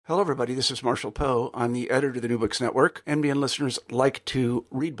Hello, everybody. This is Marshall Poe. I'm the editor of the New Books Network. NBN listeners like to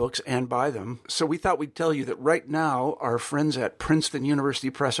read books and buy them. So we thought we'd tell you that right now, our friends at Princeton University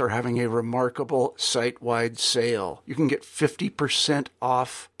Press are having a remarkable site-wide sale. You can get 50%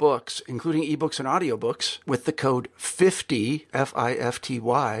 off books, including ebooks and audiobooks, with the code 50,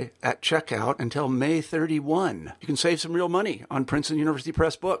 F-I-F-T-Y, at checkout until May 31. You can save some real money on Princeton University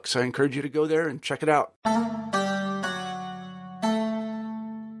Press books. I encourage you to go there and check it out.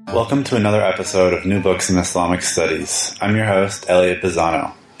 Welcome to another episode of New Books in Islamic Studies. I'm your host, Elliot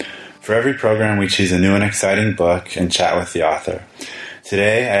Pisano. For every program, we choose a new and exciting book and chat with the author.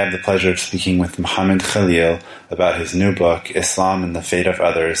 Today, I have the pleasure of speaking with Mohammad Khalil about his new book, Islam and the Fate of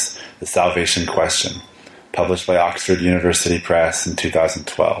Others, The Salvation Question, published by Oxford University Press in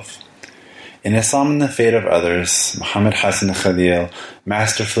 2012. In Islam and the Fate of Others, Mohammad Hassan Khalil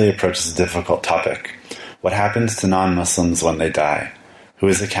masterfully approaches a difficult topic. What happens to non-Muslims when they die? Who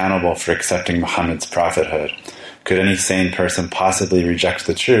is accountable for accepting Muhammad's prophethood? Could any sane person possibly reject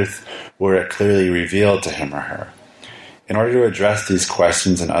the truth were it clearly revealed to him or her? In order to address these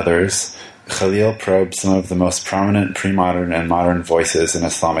questions and others, Khalil probes some of the most prominent pre-modern and modern voices in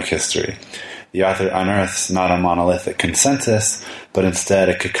Islamic history. The author unearths not a monolithic consensus, but instead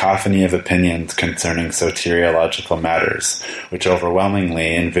a cacophony of opinions concerning soteriological matters, which overwhelmingly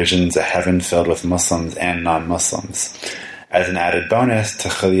envisions a heaven filled with Muslims and non-Muslims. As an added bonus to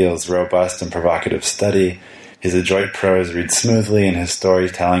Khalil's robust and provocative study, his adroit prose reads smoothly and his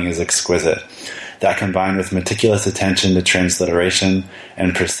storytelling is exquisite. That, combined with meticulous attention to transliteration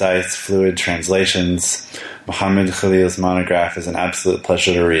and precise, fluid translations, Mohammad Khalil's monograph is an absolute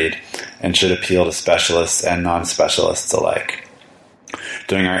pleasure to read and should appeal to specialists and non-specialists alike.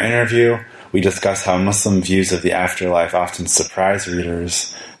 During our interview, we discuss how Muslim views of the afterlife often surprise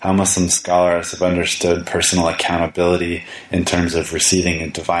readers, how Muslim scholars have understood personal accountability in terms of receiving a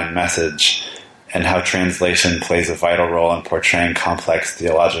divine message, and how translation plays a vital role in portraying complex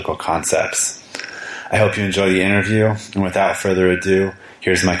theological concepts. I hope you enjoy the interview, and without further ado,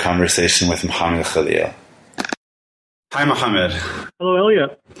 here's my conversation with Mohammad Khalil. Hi, Mohammad. Hello,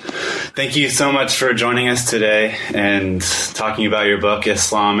 Elliot. Thank you so much for joining us today and talking about your book,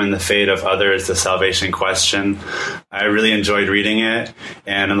 Islam and the Fate of Others, The Salvation Question. I really enjoyed reading it,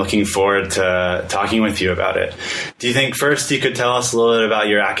 and I'm looking forward to talking with you about it. Do you think first you could tell us a little bit about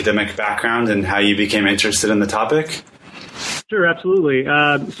your academic background and how you became interested in the topic? Sure, absolutely.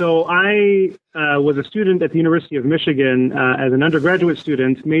 So I was a student at the University of Michigan as an undergraduate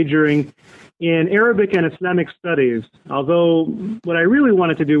student majoring in Arabic and Islamic studies, although what I really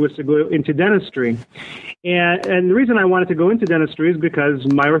wanted to do was to go into dentistry. And the reason I wanted to go into dentistry is because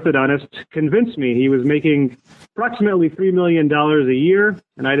my orthodontist convinced me. He was making approximately $3 million a year,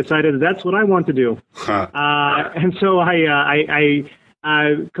 and I decided that's what I want to do. And so I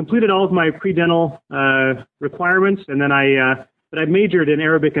completed all of my pre-dental requirements, and then but I majored in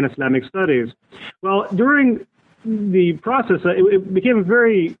Arabic and Islamic studies. Well, during the process, it became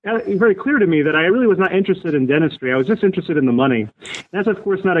very clear to me that I really was not interested in dentistry. I was just interested in the money. That's, of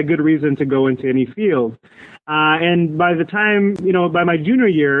course, not a good reason to go into any field. And by the time, by my junior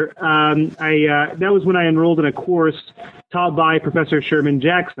year, that was when I enrolled in a course taught by Professor Sherman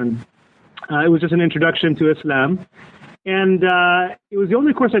Jackson. It was just an introduction to Islam. And it was the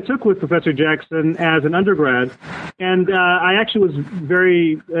only course I took with Professor Jackson as an undergrad. And I actually was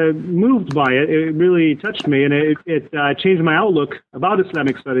very moved by it. It really touched me, and it changed my outlook about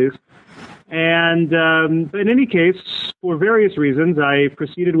Islamic studies. And but in any case, for various reasons, I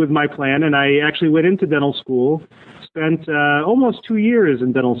proceeded with my plan, and I actually went into dental school, spent almost 2 years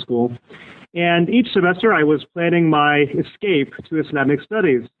in dental school. And each semester, I was planning my escape to Islamic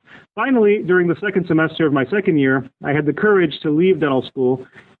studies. Finally, during the second semester of my second year, I had the courage to leave dental school,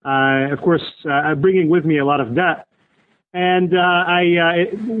 of course, bringing with me a lot of debt. And I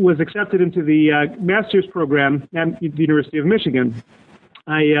was accepted into the master's program at the University of Michigan.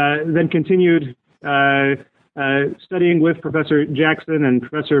 I then continued studying with Professor Jackson and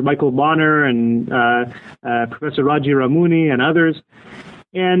Professor Michael Bonner and Professor Raji Ramuni and others.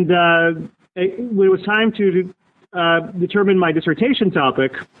 And when it was time to determine my dissertation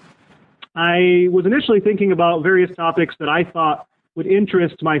topic, I was initially thinking about various topics that I thought would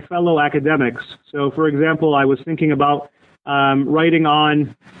interest my fellow academics. So, for example, I was thinking about writing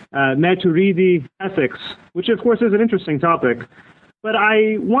on Maturidi ethics, which, of course, is an interesting topic. But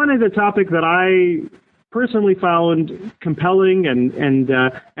I wanted a topic that I personally found compelling and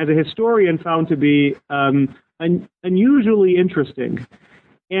as a historian, found to be unusually interesting.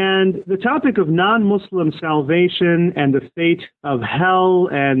 And the topic of non-Muslim salvation and the fate of hell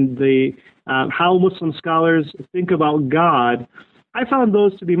and the how Muslim scholars think about God I found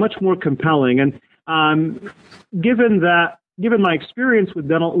those to be much more compelling. And given my experience with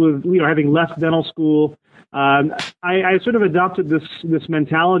having left dental school, I sort of adopted this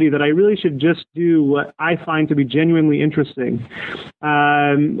mentality that I really should just do what I find to be genuinely interesting,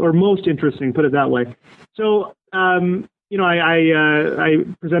 or most interesting, put it that way. So, I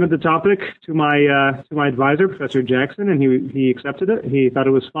presented the topic to my advisor, Professor Jackson, and he accepted it. He thought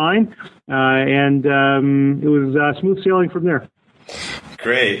it was fine, and it was smooth sailing from there.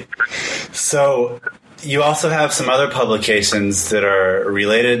 Great. So you also have some other publications that are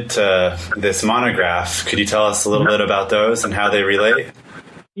related to this monograph. Could you tell us a little bit about those and how they relate?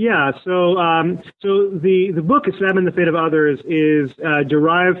 Yeah, so the book Islam and the Fate of Others is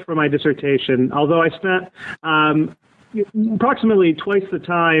derived from my dissertation. Although I spent approximately twice the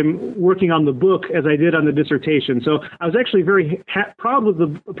time working on the book as I did on the dissertation. So I was actually very proud of the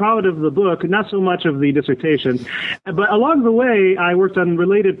book, not so much of the dissertation. But along the way, I worked on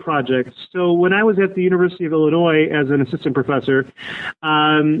related projects. So when I was at the University of Illinois as an assistant professor,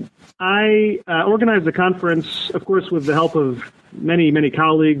 I organized a conference, of course, with the help of many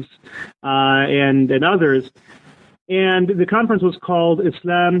colleagues and others. And the conference was called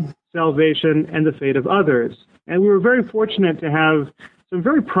Islam, Salvation, and the Fate of Others. And we were very fortunate to have some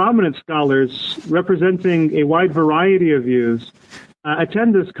very prominent scholars representing a wide variety of views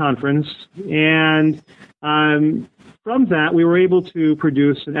attend this conference. And from that, we were able to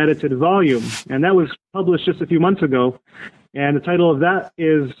produce an edited volume. And that was published just a few months ago. And the title of that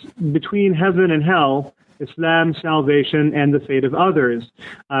is Between Heaven and Hell, Islam, Salvation, and the Fate of Others,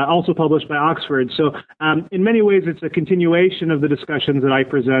 also published by Oxford. So in many ways, it's a continuation of the discussions that I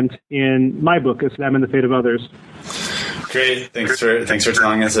present in my book, Islam and the Fate of Others. Great. Thanks for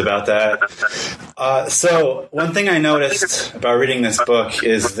telling us about that. So one thing I noticed about reading this book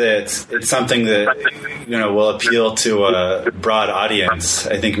is that it's something that will appeal to a broad audience.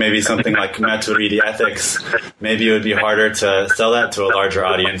 I think maybe something like Maturidi ethics, maybe it would be harder to sell that to a larger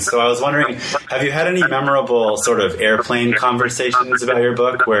audience. So I was wondering, have you had any memorable sort of airplane conversations about your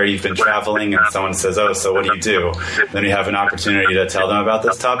book where you've been traveling and someone says, "Oh, so what do you do?" Then you have an opportunity to tell them about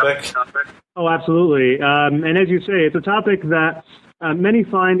this topic? Oh, absolutely. And as you say, it's a topic that many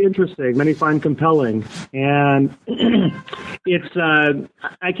find interesting, many find compelling. And it's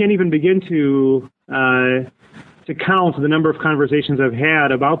I can't even begin to count the number of conversations I've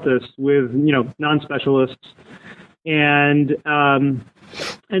had about this with, non-specialists. And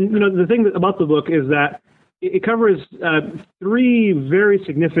the thing about the book is that it covers three very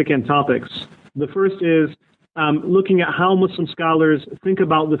significant topics. The first is looking at how Muslim scholars think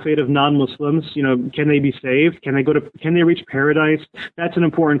about the fate of non-Muslims. Can they be saved? Can they reach paradise? That's an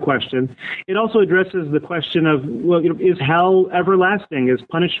important question. It also addresses the question of, is hell everlasting?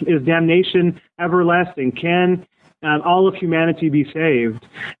 Is damnation everlasting? Can all of humanity be saved?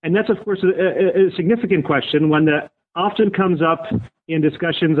 And that's, of course, a significant question, one that often comes up in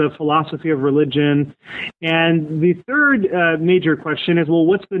discussions of philosophy of religion. And the third major question is, well,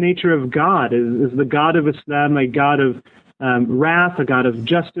 what's the nature of God? Is the God of Islam a God of wrath, a God of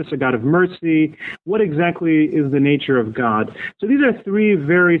justice, a God of mercy? What exactly is the nature of God? So these are three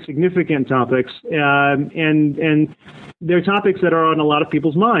very significant topics, and they're topics that are on a lot of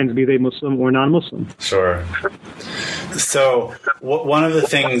people's minds, be they Muslim or non-Muslim. Sure. So one of the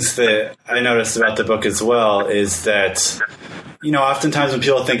things that I noticed about the book as well is that, oftentimes when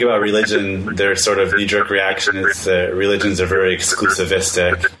people think about religion, their sort of knee-jerk reaction is that religions are very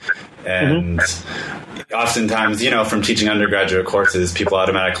exclusivistic. And oftentimes, from teaching undergraduate courses, people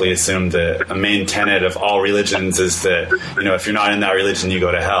automatically assume that a main tenet of all religions is that, if you're not in that religion, you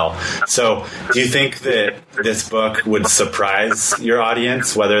go to hell. So do you think that this book would surprise your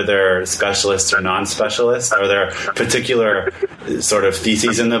audience, whether they're specialists or non-specialists? Are there particular sort of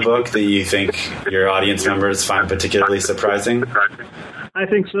theses in the book that you think your audience members find particularly surprising? I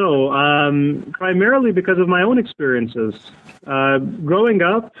think so, primarily because of my own experiences. Growing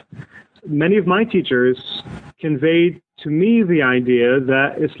up, many of my teachers conveyed to me the idea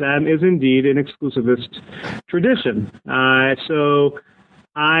that Islam is indeed an exclusivist tradition. So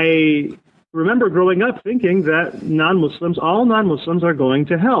I remember growing up thinking that all non-Muslims are going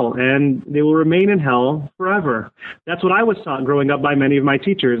to hell, and they will remain in hell forever. That's what I was taught growing up by many of my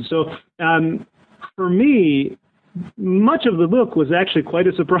teachers. So for me, much of the book was actually quite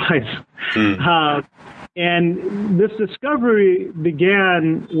a surprise. And this discovery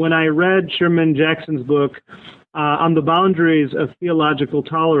began when I read Sherman Jackson's book on the boundaries of theological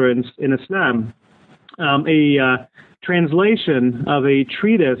tolerance in Islam, a translation of a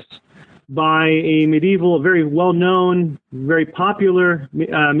treatise by a very well-known, very popular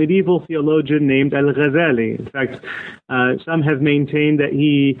medieval theologian named Al-Ghazali. In fact, some have maintained that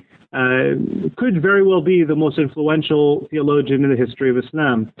he could very well be the most influential theologian in the history of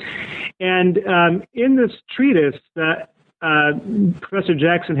Islam. And in this treatise that Professor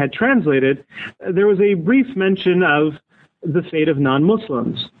Jackson had translated, there was a brief mention of the fate of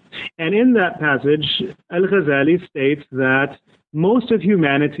non-Muslims. And in that passage, Al-Ghazali states that most of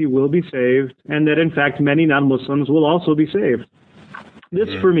humanity will be saved, and that, in fact, many non-Muslims will also be saved. This,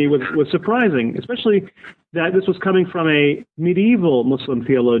 for me, was surprising, especially that this was coming from a medieval Muslim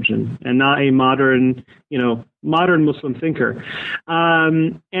theologian and not a modern Muslim thinker.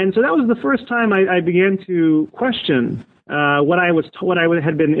 And so that was the first time I began to question what I was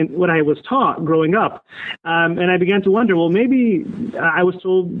taught growing up, and I began to wonder, well, maybe what I was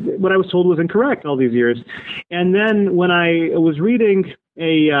told was incorrect all these years. And then when I was reading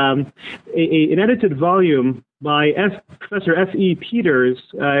an edited volume by Professor F.E. Peters,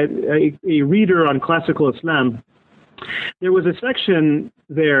 a reader on classical Islam, there was a section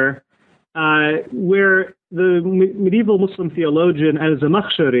there where the medieval Muslim theologian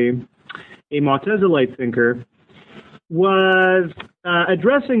Al-Zamakhshari, a Mu'tazilite thinker, was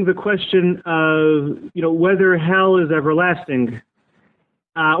addressing the question of whether hell is everlasting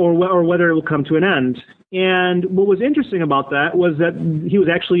or whether it will come to an end. And what was interesting about that was that he was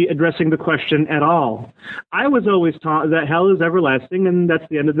actually addressing the question at all. I was always taught that hell is everlasting, and that's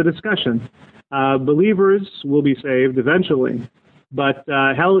the end of the discussion. Believers will be saved eventually, but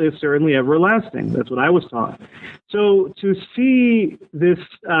hell is certainly everlasting. That's what I was taught. So to see this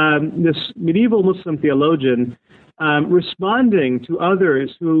medieval Muslim theologian responding to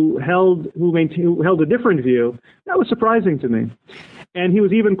others who held a different view, that was surprising to me. And he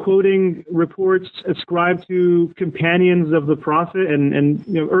was even quoting reports ascribed to companions of the Prophet and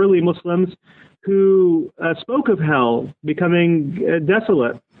early Muslims who spoke of hell becoming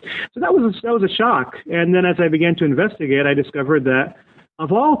desolate. So that was a shock. And then as I began to investigate, I discovered that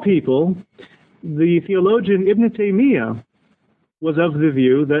of all people, the theologian Ibn Taymiyyah was of the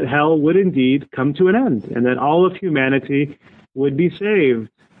view that hell would indeed come to an end and that all of humanity would be saved.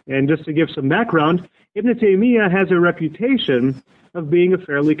 And just to give some background, Ibn Taymiyyah has a reputation of being a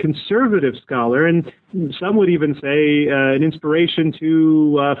fairly conservative scholar, and some would even say an inspiration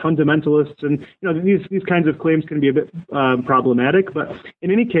to fundamentalists. And these kinds of claims can be a bit problematic. But in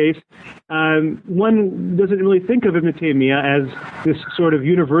any case, one doesn't really think of Ibn Taymiyyah as this sort of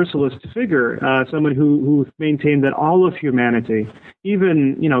universalist figure, someone who maintained that all of humanity,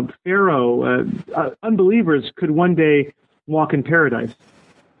 even Pharaoh, unbelievers, could one day walk in paradise.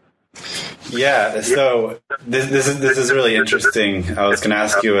 Yeah, so this is really interesting. I was going to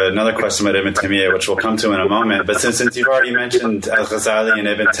ask you another question about Ibn Taymiyyah, which we'll come to in a moment. But since you've already mentioned Al-Ghazali and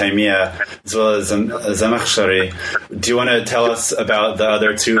Ibn Taymiyyah, as well as Zamakhshari, do you want to tell us about the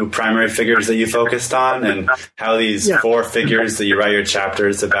other two primary figures that you focused on and how these four figures that you write your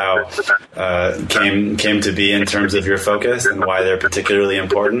chapters about came to be in terms of your focus and why they're particularly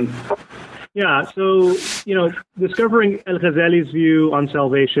important? Yeah, so, discovering Al-Ghazali's view on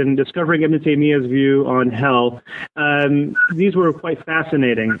salvation, discovering Ibn Taymiyyah's view on hell, these were quite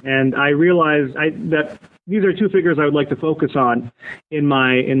fascinating. And I realized that these are two figures I would like to focus on in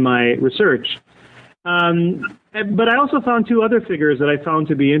my research. But I also found two other figures that I found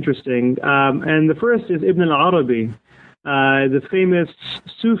to be interesting. And the first is Ibn al-Arabi, the famous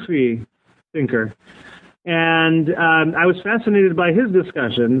Sufi thinker. And I was fascinated by his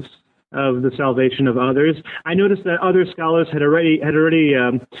discussions of the salvation of others. I noticed that other scholars had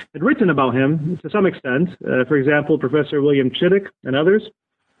written about him to some extent. For example, Professor William Chittick and others.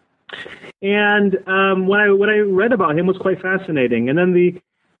 And what I read about him was quite fascinating. And then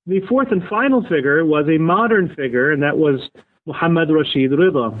the fourth and final figure was a modern figure, and that was Muhammad Rashid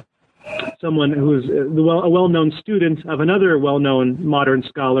Rida, someone who's a well-known student of another well-known modern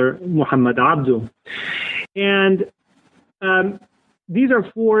scholar, Muhammad Abdu. And these are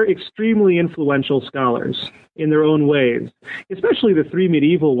four extremely influential scholars in their own ways, especially the three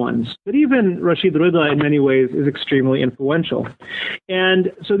medieval ones. But even Rashid Rida, in many ways, is extremely influential.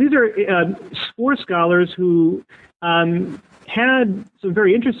 And so these are four scholars who had some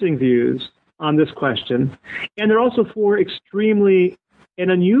very interesting views on this question. And they're also four extremely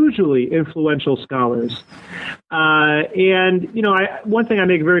and unusually influential scholars. And one thing I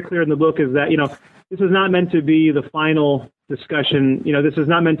make very clear in the book is that, this is not meant to be the final discussion. This is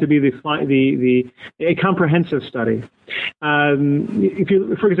not meant to be a comprehensive study.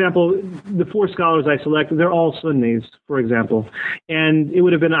 For example, the four scholars I select, they're all Sunnis, for example, and it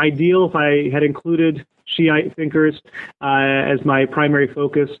would have been ideal if I had included Shiite thinkers as my primary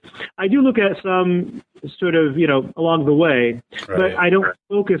focus. I do look at some sort of, along the way, but I don't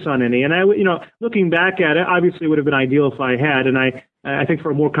focus on any. And looking back at it, obviously it would have been ideal if I had. And I think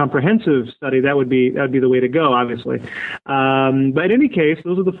for a more comprehensive study, that would be the way to go, obviously. But in any case,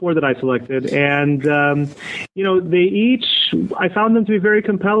 those are the four that I selected. And, I found them to be very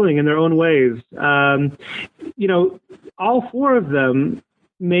compelling in their own ways. All four of them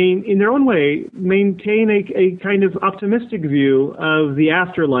in their own way, maintain a kind of optimistic view of the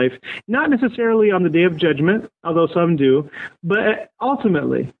afterlife, not necessarily on the Day of Judgment, although some do, but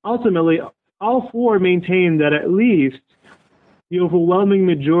ultimately, all four maintain that at least the overwhelming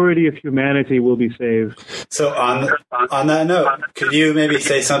majority of humanity will be saved. So on that note, could you maybe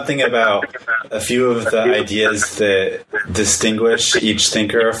say something about a few of the ideas that distinguish each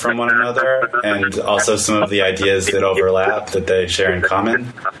thinker from one another, and also some of the ideas that overlap, that they share in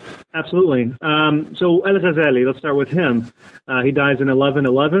common? Absolutely. So Al-Ghazali, let's start with him. He dies in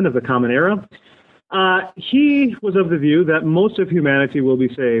 1111 of the Common Era. He was of the view that most of humanity will be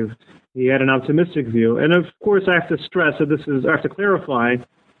saved. He had an optimistic view. And of course, I have to stress that I have to clarify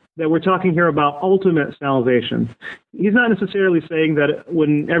that we're talking here about ultimate salvation. He's not necessarily saying that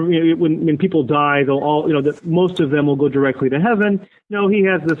when people die, they'll all, that most of them will go directly to heaven. No, he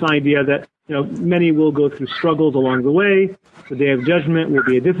has this idea that, many will go through struggles along the way. The Day of Judgment will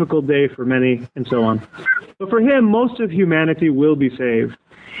be a difficult day for many, and so on. But for him, most of humanity will be saved.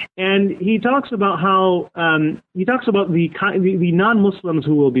 And he talks about the non-Muslims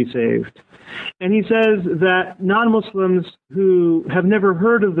who will be saved. And he says that non-Muslims who have never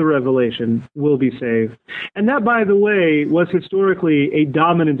heard of the revelation will be saved. And that, by the way, was historically a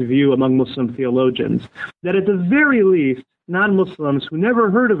dominant view among Muslim theologians, that at the very least, non-Muslims who never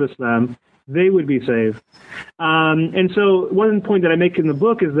heard of Islam, they would be saved. And so one point that I make in the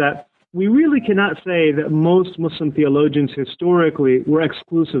book is that we really cannot say that most Muslim theologians historically were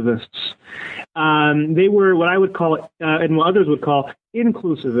exclusivists. They were what I would call, and what others would call,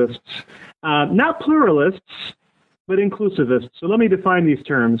 inclusivists. Not pluralists, but inclusivists. So let me define these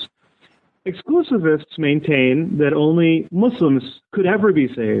terms. Exclusivists maintain that only Muslims could ever be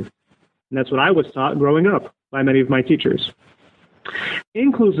saved. And that's what I was taught growing up by many of my teachers.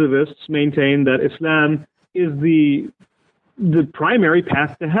 Inclusivists maintain that Islam is the primary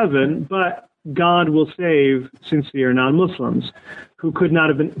path to heaven, but God will save sincere non-Muslims who could not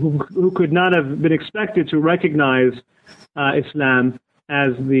have been expected to recognize Islam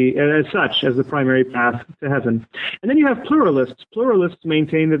as the primary path to heaven. And then you have pluralists. Pluralists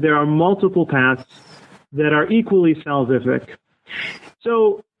maintain that there are multiple paths that are equally salvific.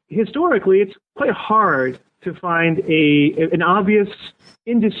 So historically, it's quite hard to find an obvious,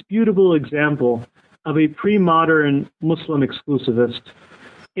 indisputable example of a pre-modern Muslim exclusivist.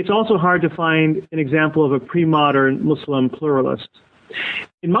 It's also hard to find an example of a pre-modern Muslim pluralist.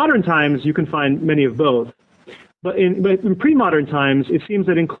 In modern times, you can find many of both. But in pre-modern times, it seems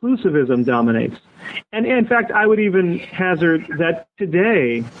that inclusivism dominates. And in fact, I would even hazard that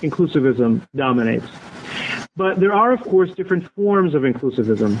today, inclusivism dominates. But there are, of course, different forms of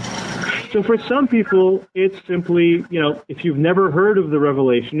inclusivism. So for some people, it's simply, if you've never heard of the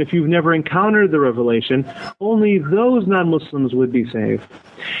revelation, if you've never encountered the revelation, only those non-Muslims would be saved.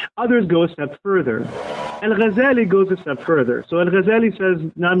 Others go a step further. Al-Ghazali goes a step further. So Al-Ghazali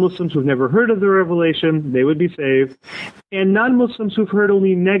says non-Muslims who've never heard of the revelation, they would be saved. And non-Muslims who've heard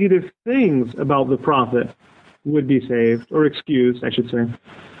only negative things about the Prophet would be saved, or excused, I should say.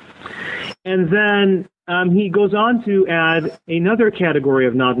 And then he goes on to add another category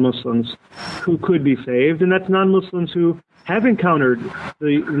of non-Muslims who could be saved, and that's non-Muslims who have encountered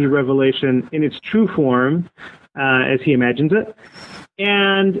the revelation in its true form, as he imagines it,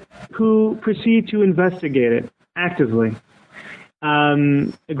 and who proceed to investigate it actively.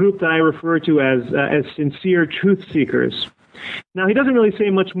 A group that I refer to as sincere truth seekers. Now, he doesn't really say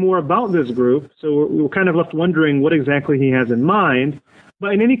much more about this group, so we're kind of left wondering what exactly he has in mind.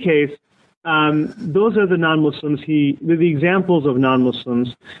 But in any case, those are the non-Muslims, the examples of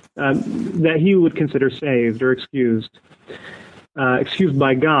non-Muslims that he would consider saved or excused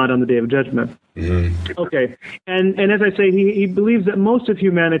by God on the Day of Judgment. Mm-hmm. Okay, and as I say, he believes that most of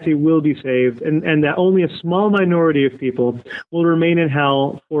humanity will be saved, and that only a small minority of people will remain in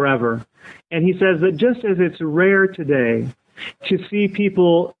hell forever. And he says that just as it's rare today to see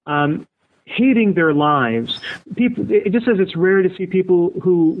people hating their lives, just as it's rare to see people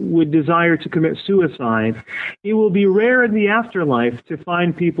who would desire to commit suicide, it will be rare in the afterlife to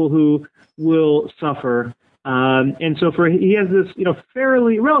find people who will suffer. And so he has this,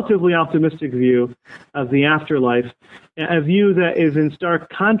 relatively optimistic view of the afterlife, a view that is in stark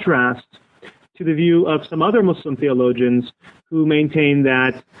contrast to the view of some other Muslim theologians who maintain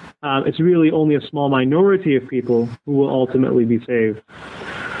that it's really only a small minority of people who will ultimately be saved.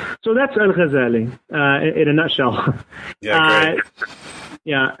 So that's Al-Ghazali in a nutshell. Yeah, great.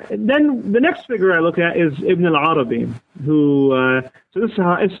 Yeah. Then the next figure I look at is Ibn al-Arabi, who, so this is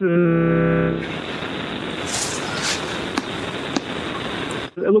how it's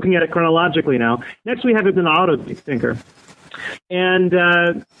looking at it chronologically now. Next we have Ibn al-Arabi, thinker. And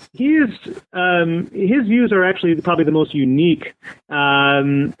his views are actually probably the most unique.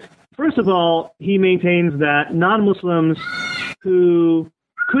 First of all, he maintains that non-Muslims who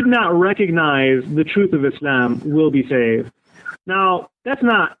could not recognize the truth of Islam will be saved. Now, that's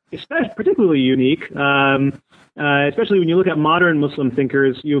not particularly unique, especially when you look at modern Muslim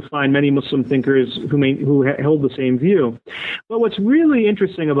thinkers. You'll find many Muslim thinkers who hold the same view. But what's really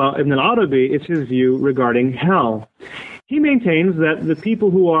interesting about Ibn al-Arabi is his view regarding hell. He maintains that the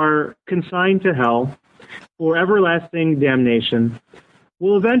people who are consigned to hell for everlasting damnation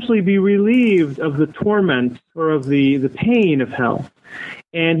will eventually be relieved of the torment or of the pain of hell.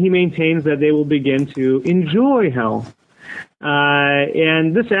 And he maintains that they will begin to enjoy hell.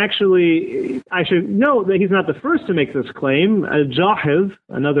 And this actually, I should note that he's not the first to make this claim. Al-Jahiz,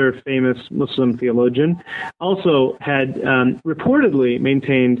 another famous Muslim theologian, also had reportedly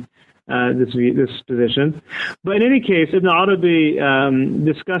maintained this position. But in any case, Ibn Arabi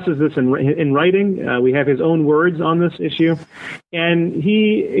discusses this in writing. We have his own words on this issue. And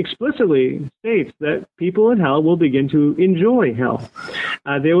he explicitly states that people in hell will begin to enjoy hell.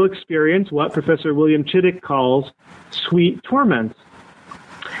 They will experience what Professor William Chittick calls sweet torment.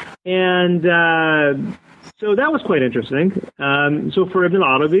 And so that was quite interesting. So for Ibn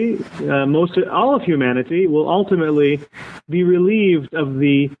Arabi, all of humanity will ultimately be relieved of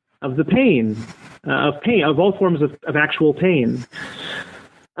the pain, of all forms of actual pain.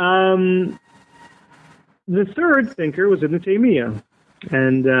 The third thinker was Ibn Taymiyyah,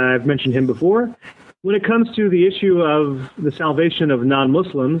 and I've mentioned him before. When it comes to the issue of the salvation of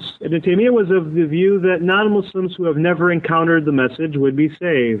non-Muslims, Ibn Taymiyyah was of the view that non-Muslims who have never encountered the message would be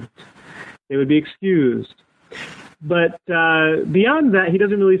saved. They would be excused. But beyond that, he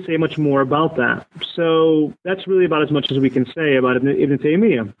doesn't really say much more about that. So that's really about as much as we can say about Ibn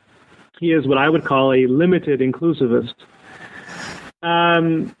Taymiyyah. He is what I would call a limited inclusivist.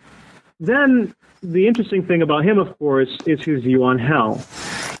 Then the interesting thing about him, of course, is his view on hell.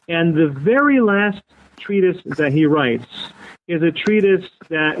 And the very last treatise that he writes is a treatise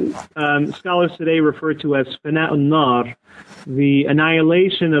that scholars today refer to as Fana'un Nar, the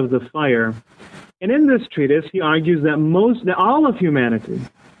annihilation of the fire. And in this treatise, he argues that all of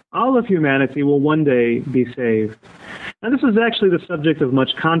humanity will one day be saved. Now, this is actually the subject of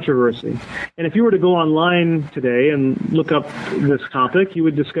much controversy. And if you were to go online today and look up this topic, you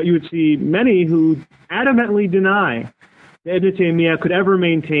would see many who adamantly deny that Ibn Taymiyyah could ever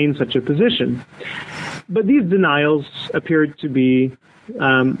maintain such a position. But these denials appeared to be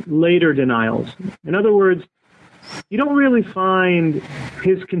later denials. In other words, you don't really find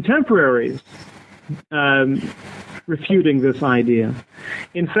his contemporaries refuting this idea.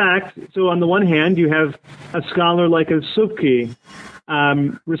 In fact, so on the one hand, you have a scholar like al-Subki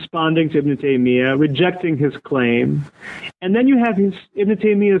responding to Ibn Taymiyyah, rejecting his claim. And then you have Ibn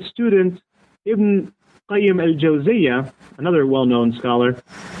Taymiyyah's student, Ibn Qayyim al-Jawziyah, another well-known scholar,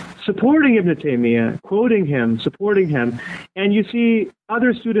 supporting Ibn Taymiyyah, quoting him, supporting him. And you see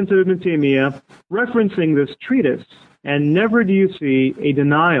other students of Ibn Taymiyyah referencing this treatise, and never do you see a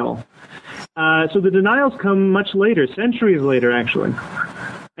denial. So the denials come much later, centuries later, actually.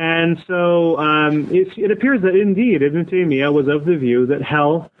 And so it appears that indeed Ibn Taymiyyah was of the view that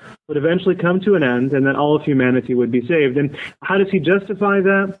hell would eventually come to an end and that all of humanity would be saved. And how does he justify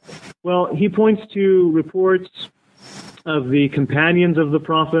that? Well, he points to reports of the companions of the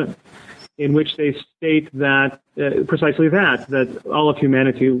Prophet in which they state that precisely that all of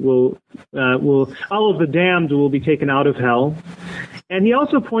humanity all of the damned will be taken out of hell. And he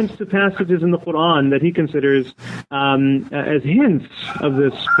also points to passages in the Quran that he considers as hints of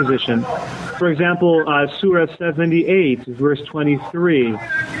this position. For example, Surah 78, verse 23,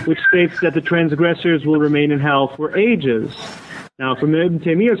 which states that the transgressors will remain in hell for ages. Now, from Ibn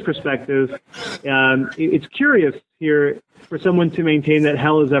Taymiyyah's perspective, it's curious here for someone to maintain that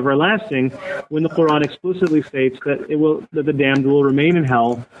hell is everlasting when the Quran explicitly states that the damned will remain in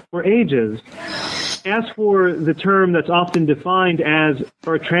hell for ages. As for the term that's often defined as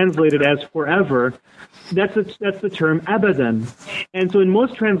or translated as forever, that's the term abadan. And so in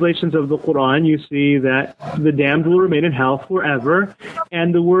most translations of the Quran, you see that the damned will remain in hell forever,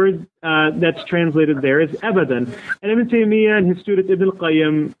 and the word that's translated there is abadan. And Ibn Taymiyyah and his student Ibn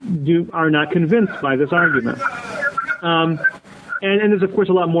al-Qayyim are not convinced by this argument. And there's, of course,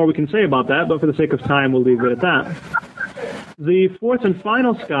 a lot more we can say about that, but for the sake of time, we'll leave it at that. The fourth and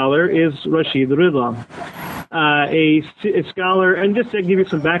final scholar is Rashid Rida, a scholar, and just to give you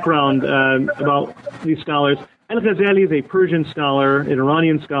some background about these scholars, Al-Ghazali is a Persian scholar, an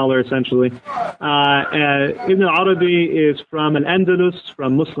Iranian scholar, essentially. Ibn Arabi is from Al-Andalus,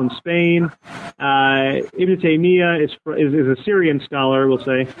 from Muslim Spain. Ibn Taymiyyah is a Syrian scholar, we'll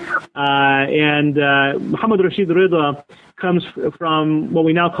say. And Muhammad Rashid Rida comes from what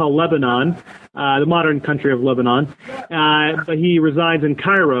we now call Lebanon, the modern country of Lebanon. But he resides in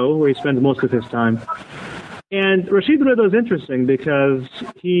Cairo, where he spends most of his time. And Rashid Rida is interesting because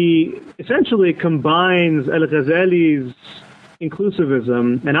he essentially combines Al-Ghazali's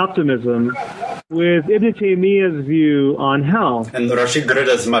inclusivism and optimism with Ibn Taymiyyah's view on hell. And Rashid Rida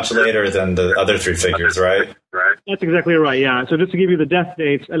is much later than the other three figures, right? That's exactly right, yeah. So just to give you the death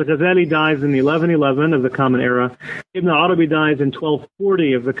dates, Al-Ghazali dies in the 1111 of the Common Era. Ibn Arabi dies in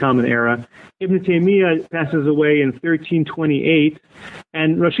 1240 of the Common Era. Ibn Taymiyyah passes away in 1328.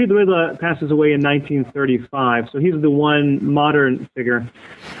 And Rashid Rida passes away in 1935. So he's the one modern figure.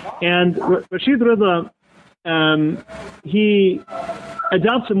 And Rashid Rida, he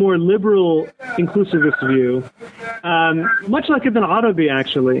adopts a more liberal inclusivist view, much like Ibn Arabi,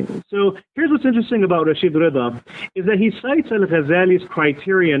 actually. So here's what's interesting about Rashid Rida, is that he cites Al-Ghazali's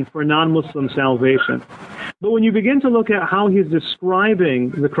criterion for non-Muslim salvation. But when you begin to look at how he's describing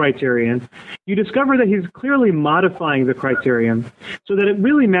the criterion, you discover that he's clearly modifying the criterion so that it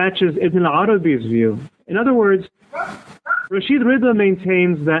really matches Ibn Arabi's view. In other words, Rashid Rida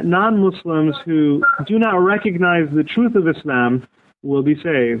maintains that non-Muslims who do not recognize the truth of Islam will be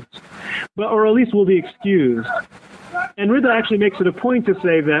saved, or at least will be excused. And Rida actually makes it a point to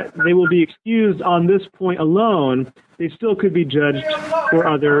say that they will be excused on this point alone. They still could be judged for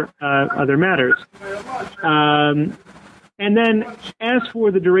other matters. And then, as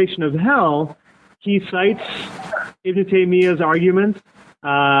for the duration of hell, he cites Ibn Taymiyyah's argument,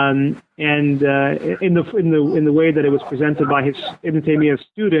 and in the way that it was presented by Ibn Taymiyyah's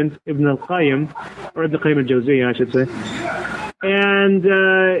student Ibn al-Qayyim, or Ibn Qayyim al-Jawziyah, I should say. And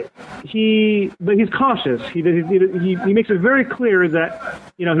but he's cautious. He makes it very clear that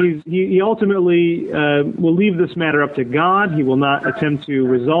he ultimately will leave this matter up to God. He will not attempt to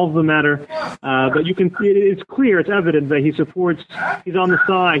resolve the matter. But it's clear, it's evident that he's on the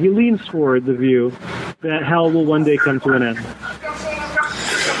side. He leans toward the view that hell will one day come to an end.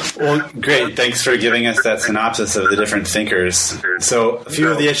 Well, great. Thanks for giving us that synopsis of the different thinkers. So a few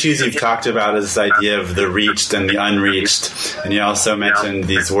of the issues you've talked about is this idea of the reached and the unreached. And you also mentioned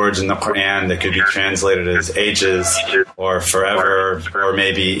these words in the Quran that could be translated as ages or forever or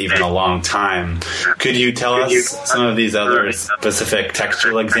maybe even a long time. Could you tell us some of these other specific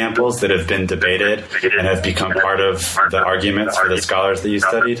textual examples that have been debated and have become part of the arguments for the scholars that you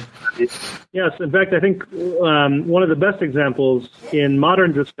studied? Yes, in fact, I think one of the best examples in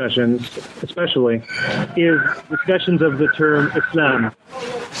modern discussions, especially, is discussions of the term Islam.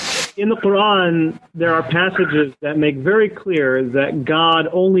 In the Quran, there are passages that make very clear that God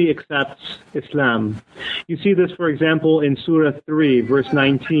only accepts Islam. You see this, for example, in Surah 3, verse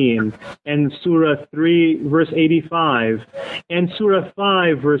 19, and Surah 3, verse 85, and Surah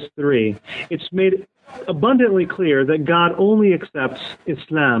 5, verse 3. It's made abundantly clear that God only accepts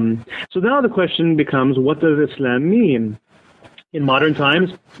Islam. So now the question becomes, what does Islam mean? In modern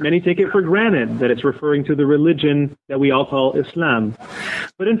times, many take it for granted that it's referring to the religion that we all call Islam.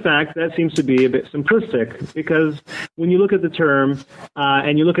 But in fact, that seems to be a bit simplistic, because when you look at the term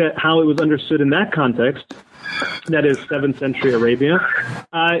and you look at how it was understood in that context, that is 7th century Arabia,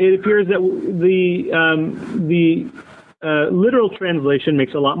 it appears that the literal translation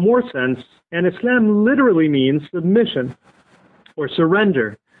makes a lot more sense, and Islam literally means submission or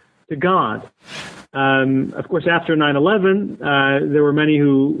surrender to God. Of course, after 9/11, there were many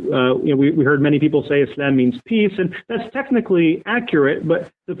who, we heard many people say Islam means peace, and that's technically accurate, but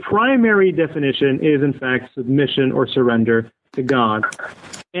the primary definition is, in fact, submission or surrender to God.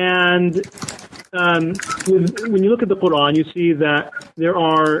 And when you look at the Quran, you see that there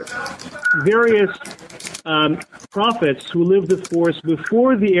are various prophets who lived, of course,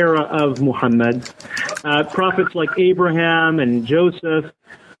 before the era of Muhammad, prophets like Abraham and Joseph,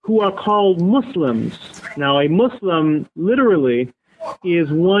 who are called Muslims. Now, a Muslim, literally,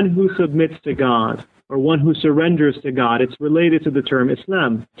 is one who submits to God. or one who surrenders to God. It's related to the term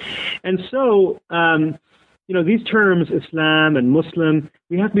Islam. And so, these terms, Islam and Muslim,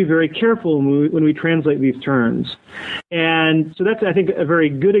 we have to be very careful when we translate these terms. And so that's, I think, a very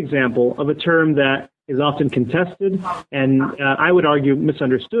good example of a term that is often contested and I would argue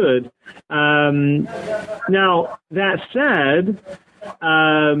misunderstood. Now, that said,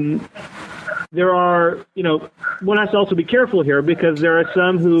 there are, one has to also be careful here because there are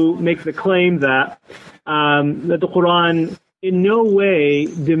some who make the claim that the Quran in no way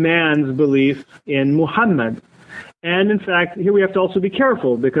demands belief in Muhammad. And in fact, here we have to also be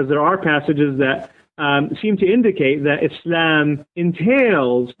careful because there are passages that seem to indicate that Islam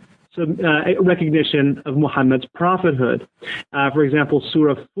entails some recognition of Muhammad's prophethood. For example,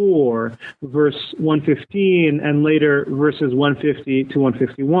 Surah 4, verse 115, and later verses 150 to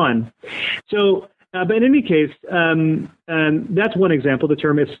 151. So, but in any case, that's one example, the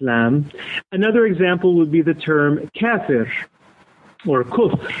term Islam. Another example would be the term kafir, or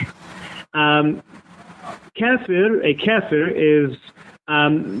kufr. A kafir is,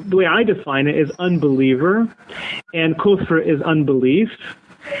 the way I define it, is unbeliever, and kufr is unbelief.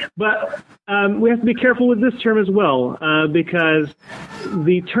 But we have to be careful with this term as well, because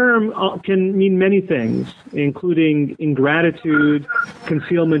the term can mean many things, including ingratitude,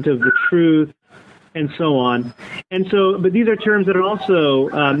 concealment of the truth, and so on. And so, but these are terms that are also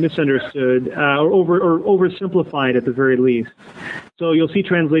misunderstood or oversimplified at the very least. So you'll see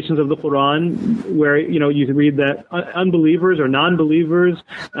translations of the Quran where, you read that unbelievers or non-believers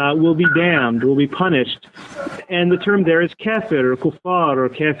will be damned, will be punished. And the term there is kafir or kuffar or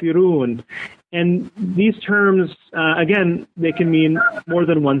kafirun. And these terms, again, they can mean more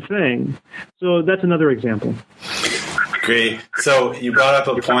than one thing. So that's another example. Great. So you brought up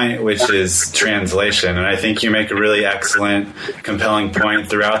a point, which is translation, and I think you make a really excellent, compelling point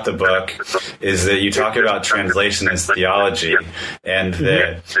throughout the book, is that you talk about translation as theology, and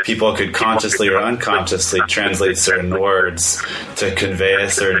that people could consciously or unconsciously translate certain words to convey a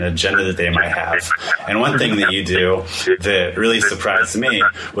certain agenda that they might have. And one thing that you do that really surprised me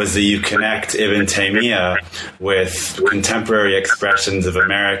was that you connect Ibn Taymiyyah with contemporary expressions of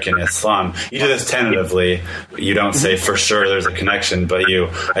American Islam. You do this tentatively. You don't say for sure there's a connection, but you,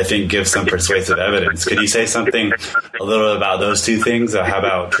 I think, give some persuasive evidence. Could you say something a little about those two things? How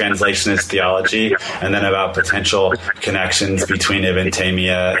about translation as theology, and then about potential connections between Ibn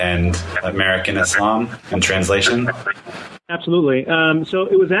Taymiyyah and American Islam and translation? Absolutely. So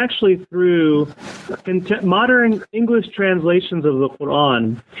it was actually through modern English translations of the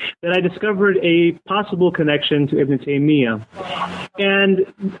Quran that I discovered a possible connection to Ibn Taymiyyah. And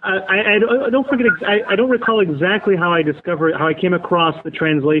I don't recall exactly how I came across the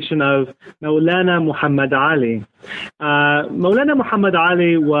translation of Maulana Muhammad Ali. Maulana Muhammad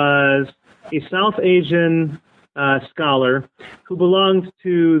Ali was a South Asian scholar who belonged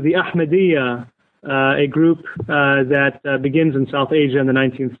to the Ahmadiyya, a group that begins in South Asia in the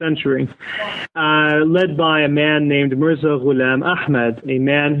 19th century, led by a man named Mirza Ghulam Ahmad, a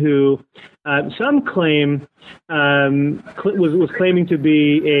man who some claim was claiming to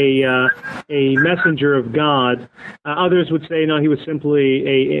be a messenger of God. Others would say, no, he was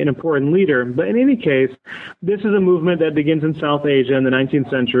simply an important leader. But in any case, this is a movement that begins in South Asia in the 19th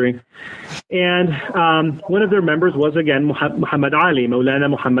century. And one of their members was, again, Muhammad Ali,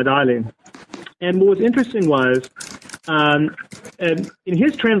 Maulana Muhammad Ali. And what was interesting was, in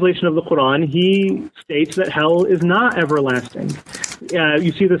his translation of the Quran, he states that hell is not everlasting.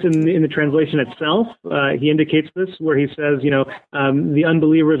 You see this in the translation itself. He indicates this where he says, the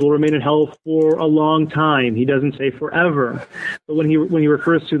unbelievers will remain in hell for a long time. He doesn't say forever. But when he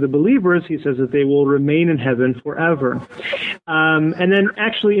refers to the believers, he says that they will remain in heaven forever. And then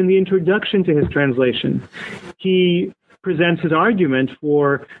actually in the introduction to his translation, he presents his argument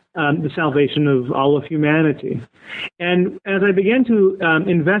for the salvation of all of humanity. And as I began to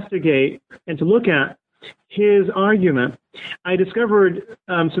investigate and to look at his argument, I discovered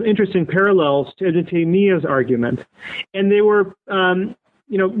some interesting parallels to Ibn Taymiyyah's argument. And they were,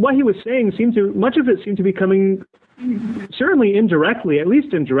 what he was saying much of it seemed to be coming certainly indirectly, at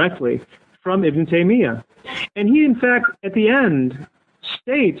least indirectly, from Ibn Taymiyyah. And he, in fact, at the end,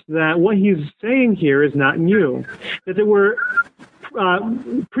 states that what he's saying here is not new, that there were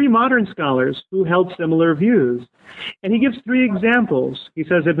pre-modern scholars who held similar views. And he gives three examples. He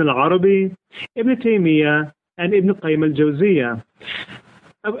says Ibn al-Arabi, Ibn Taymiyyah, and Ibn Qayyim al-Jawziyah.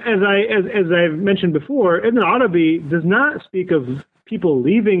 As I've mentioned before, Ibn al-Arabi does not speak of people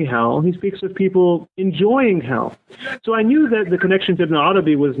leaving hell. He speaks of people enjoying hell. So I knew that the connection to Ibn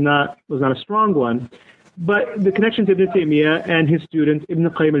al-Arabi was not a strong one. but the connection to Ibn Taymiyyah and his student Ibn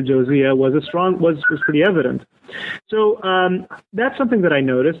Qayyim al-Jawziyah was pretty evident. So that's something that I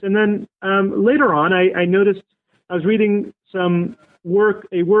noticed. And then later on, I noticed I was reading a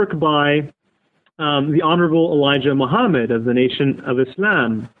work by the Honorable Elijah Muhammad of the Nation of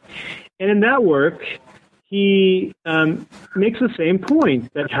Islam. And in that work, he makes the same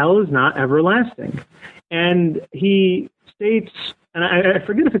point, that hell is not everlasting. And he states, and I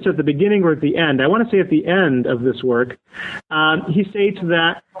forget if it's at the beginning or at the end, I want to say at the end of this work, he states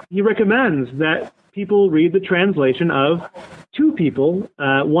that he recommends that people read the translation of two people.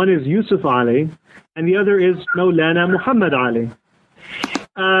 One is Yusuf Ali, and the other is Maulana Muhammad Ali.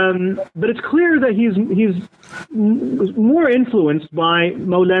 But it's clear that he's more influenced by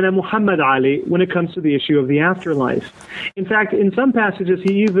Maulana Muhammad Ali when it comes to the issue of the afterlife. In fact, in some passages,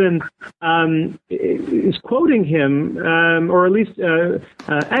 he even is quoting him, or at least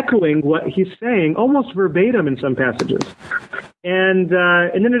echoing what he's saying, almost verbatim in some passages. And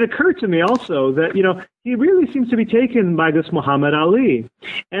then it occurred to me also that, he really seems to be taken by this Muhammad Ali.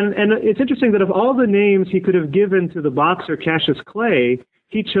 And it's interesting that of all the names he could have given to the boxer Cassius Clay,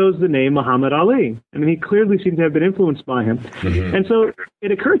 he chose the name Muhammad Ali. I mean, he clearly seemed to have been influenced by him. Mm-hmm. And so it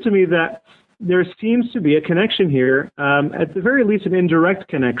occurred to me that there seems to be a connection here, at the very least an indirect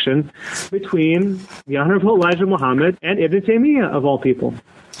connection, between the Honorable Elijah Muhammad and Ibn Taymiyyah, of all people.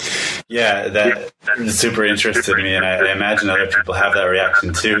 Yeah, that super interested me, and I imagine other people have that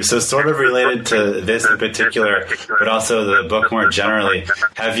reaction too. So sort of related to this in particular, but also the book more generally,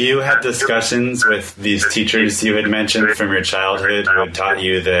 have you had discussions with these teachers you had mentioned from your childhood who had taught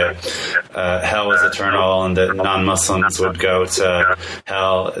you that hell was eternal and that non-Muslims would go to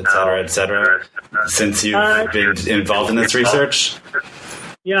hell, et cetera, since you've been involved in this research?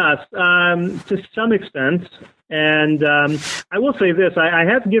 Yes, to some extent. And I will say this: I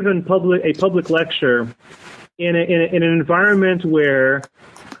have given a public lecture in an environment where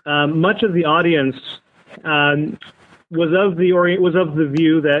much of the audience was of the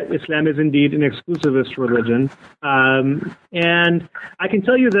view that Islam is indeed an exclusivist religion. And I can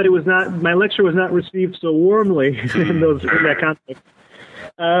tell you that my lecture was not received so warmly in that context.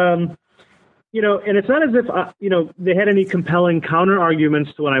 And it's not as if, they had any compelling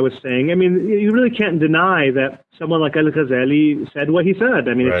counter-arguments to what I was saying. I mean, you really can't deny that someone like Al-Ghazali said what he said.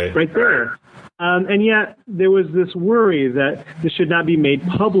 I mean, It's right there. And yet there was this worry that this should not be made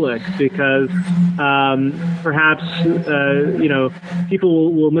public because perhaps,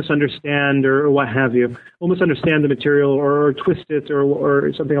 people will misunderstand or what have you, will misunderstand the material or twist it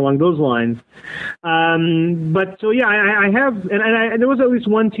or something along those lines. I have, and there was at least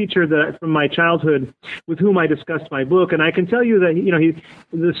one teacher that from my childhood with whom I discussed my book, and I can tell you that,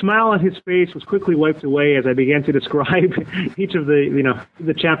 the smile on his face was quickly wiped away as I began to describe each of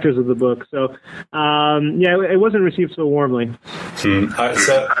the chapters of the book. So, it wasn't received so warmly.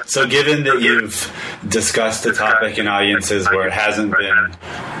 So given that you've discussed the topic in audiences where it hasn't been,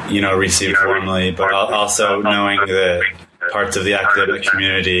 received warmly, but also knowing that parts of the academic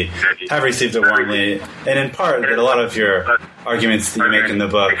community have received it warmly, and in part that a lot of your arguments that you make in the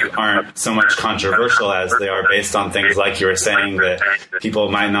book aren't so much controversial as they are based on things like you were saying that people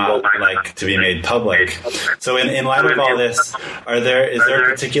might not like to be made public. So in light of all this, is there a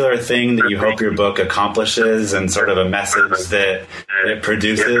particular thing that you hope your book accomplishes and sort of a message that it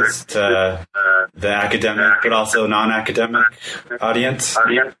produces to the academic but also non-academic audience?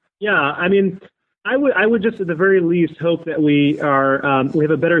 Yeah, I mean, I would just at the very least hope that we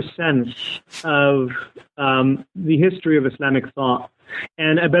have a better sense of the history of Islamic thought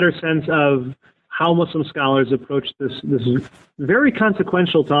and a better sense of how Muslim scholars approach this very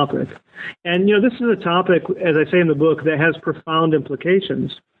consequential topic. And, this is a topic, as I say in the book, that has profound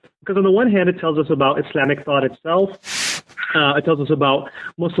implications. Because on the one hand, it tells us about Islamic thought itself. It tells us about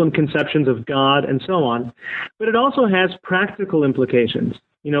Muslim conceptions of God and so on. But it also has practical implications.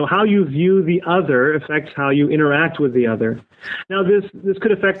 How you view the other affects how you interact with the other. Now, this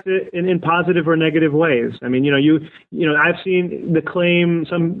could affect it in positive or negative ways. I mean, I've seen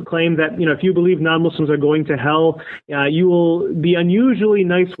some claim that, if you believe non-Muslims are going to hell, you will be unusually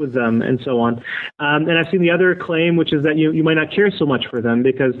nice with them and so on. And I've seen the other claim, which is that you might not care so much for them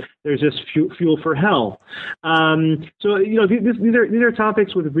because there's just fuel for hell. These are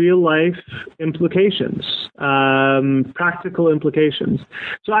topics with real life implications, practical implications.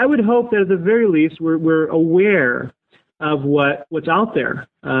 So I would hope that at the very least we're aware of what's out there,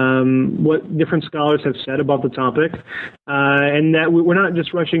 what different scholars have said about the topic, and that we're not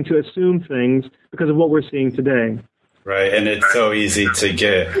just rushing to assume things because of what we're seeing today. Right, and it's so easy to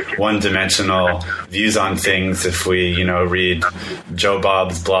get one-dimensional views on things if we, read Joe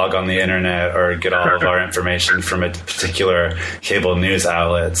Bob's blog on the internet or get all of our information from a particular cable news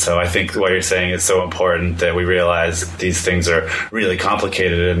outlet. So I think what you're saying is so important that we realize that these things are really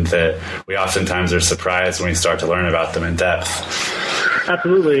complicated and that we oftentimes are surprised when we start to learn about them in depth.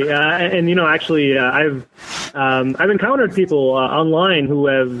 Absolutely, and actually, I've encountered people online who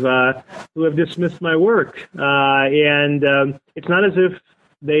have dismissed my work, and it's not as if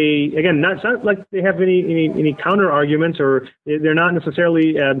they, again, it's not like they have any counter arguments, or they're not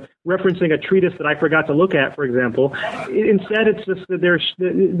necessarily referencing a treatise that I forgot to look at, for example. Instead, it's just that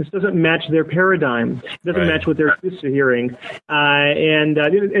this doesn't match their paradigm. It doesn't match what they're used to hearing. And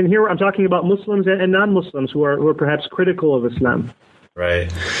here I'm talking about Muslims and non-Muslims who are perhaps critical of Islam.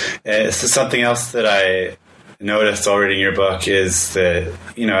 Right. So something else that I noticed while reading your book is that,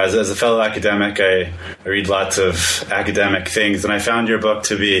 as a fellow academic, I read lots of academic things, and I found your book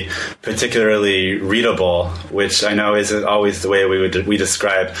to be particularly readable, which I know isn't always the way we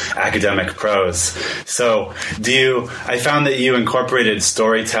describe academic prose. So I found that you incorporated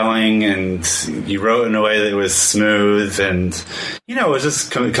storytelling, and you wrote in a way that was smooth and, it was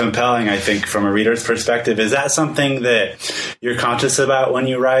just compelling, I think, from a reader's perspective. Is that something that you're conscious about when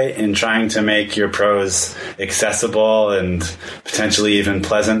you write, in trying to make your prose accessible and potentially even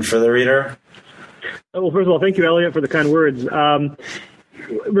pleasant for the reader? Well, first of all, thank you, Elliot, for the kind words.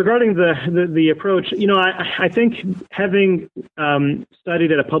 Regarding the approach, I think having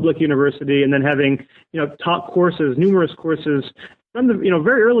studied at a public university and then having taught numerous courses from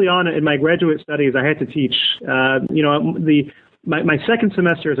very early on in my graduate studies, I had to teach. My second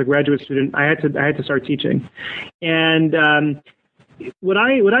semester as a graduate student, I had to start teaching, and what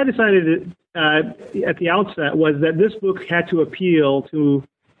I decided at the outset was that this book had to appeal to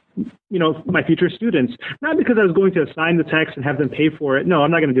my future students, not because I was going to assign the text and have them pay for it. No,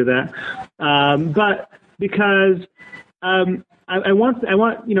 I'm not going to do that, but because I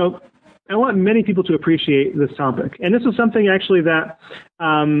want many people to appreciate this topic. And this was something actually that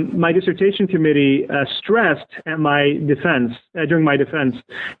my dissertation committee stressed at my defense, during my defense.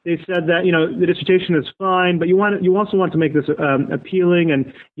 They said that, the dissertation is fine, but you also want to make this appealing,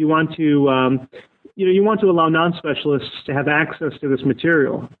 and you want to allow non-specialists to have access to this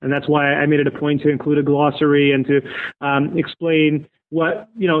material. And that's why I made it a point to include a glossary and to explain what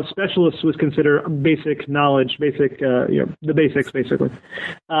specialists would consider basic knowledge, the basics, basically.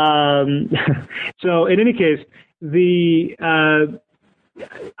 So in any case,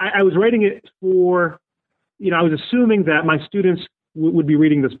 I was writing it for, I was assuming that my students would be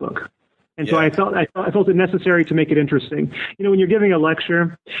reading this book. And so I felt it necessary to make it interesting. When you're giving a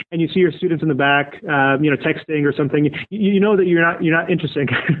lecture and you see your students in the back, texting or something, you know that you're not interesting.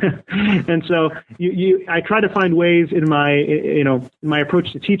 And so I try to find ways in my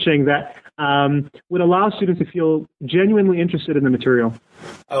approach to teaching that would allow students to feel genuinely interested in the material.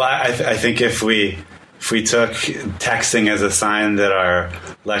 Well, I think if we took texting as a sign that our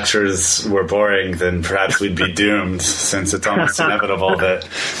lectures were boring, then perhaps we'd be doomed, since it's almost inevitable that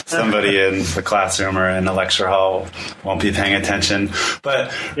somebody in the classroom or in a lecture hall won't be paying attention.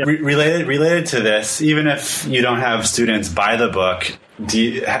 But related to this, even if you don't have students buy the book,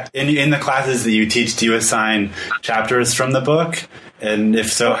 in the classes that you teach, do you assign chapters from the book? And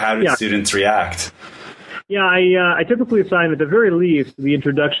if so, how do students react? Yeah, I typically assign at the very least the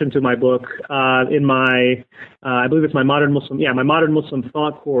introduction to my book in my, I believe it's my Modern Muslim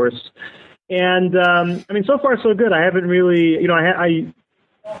Thought course. And so far so good. I haven't really,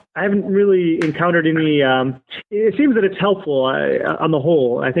 I haven't really encountered any. It seems that it's helpful on the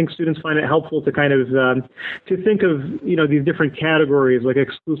whole. I think students find it helpful to kind of to think of these different categories like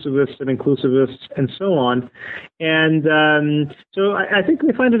exclusivists and inclusivists and so on. And so I think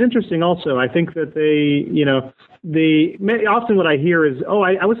they find it interesting. Also, I think that often what I hear is,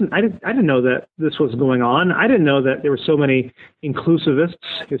 I didn't know that this was going on. I didn't know that there were so many inclusivists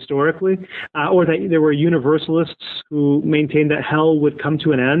historically, or that there were universalists who maintained that hell would come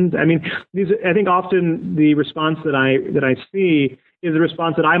to an end. I think often the response that I see is the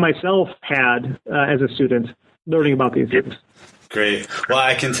response that I myself had as a student learning about these things. Great. Well,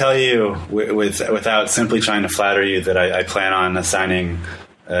 I can tell you without simply trying to flatter you that I plan on assigning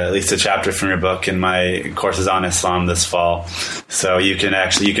at least a chapter from your book in my courses on Islam this fall. So you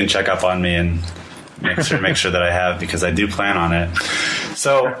can check up on me and make sure that I have, because I do plan on it.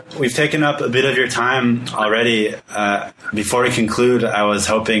 So we've taken up a bit of your time already. Before we conclude, I was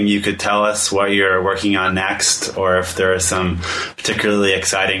hoping you could tell us what you're working on next, or if there are some particularly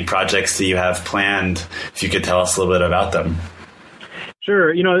exciting projects that you have planned, if you could tell us a little bit about them.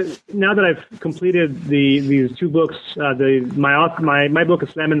 Sure. Now that I've completed these two books, my book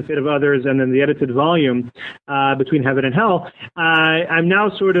Islam and the Fate of Others, and then the edited volume Between Heaven and Hell, I'm now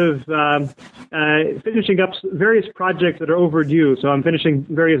sort of finishing up various projects that are overdue. So I'm finishing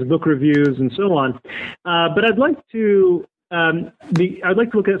various book reviews and so on. But I'd like to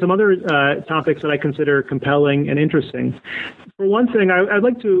look at some other topics that I consider compelling and interesting. For one thing, I'd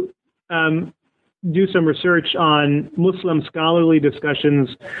like to do some research on Muslim scholarly discussions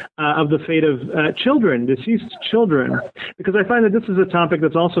of the fate of children, deceased children, because I find that this is a topic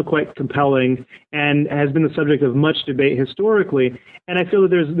that's also quite compelling and has been the subject of much debate historically. And I feel that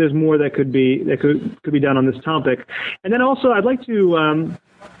there's more that could be done on this topic. And then also, I'd like to.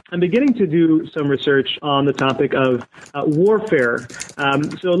 I'm beginning to do some research on the topic of warfare.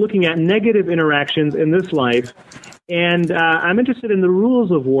 So looking at negative interactions in this life. And I'm interested in the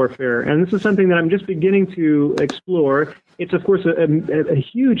rules of warfare. And this is something that I'm just beginning to explore. It's, of course, a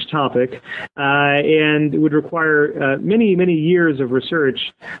huge topic and would require many, many years of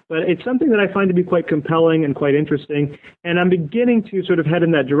research. But it's something that I find to be quite compelling and quite interesting. And I'm beginning to sort of head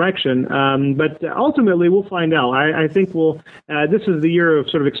in that direction. But ultimately, we'll find out. I think this is the year of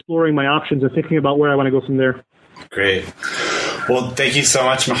sort of exploring my options and thinking about where I want to go from there. Great. Well, thank you so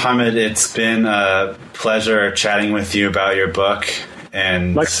much, Mohammad. It's been a pleasure chatting with you about your book,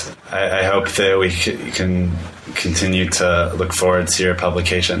 and I hope that we can continue to look forward to your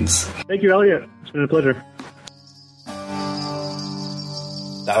publications. Thank you, Elliot. It's been a pleasure.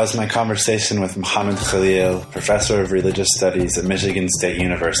 That was my conversation with Mohammad Khalil, professor of religious studies at Michigan State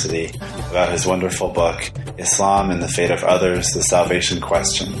University, about his wonderful book, Islam and the Fate of Others, The Salvation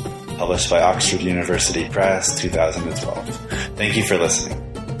Question, published by Oxford University Press, 2012. Thank you for listening.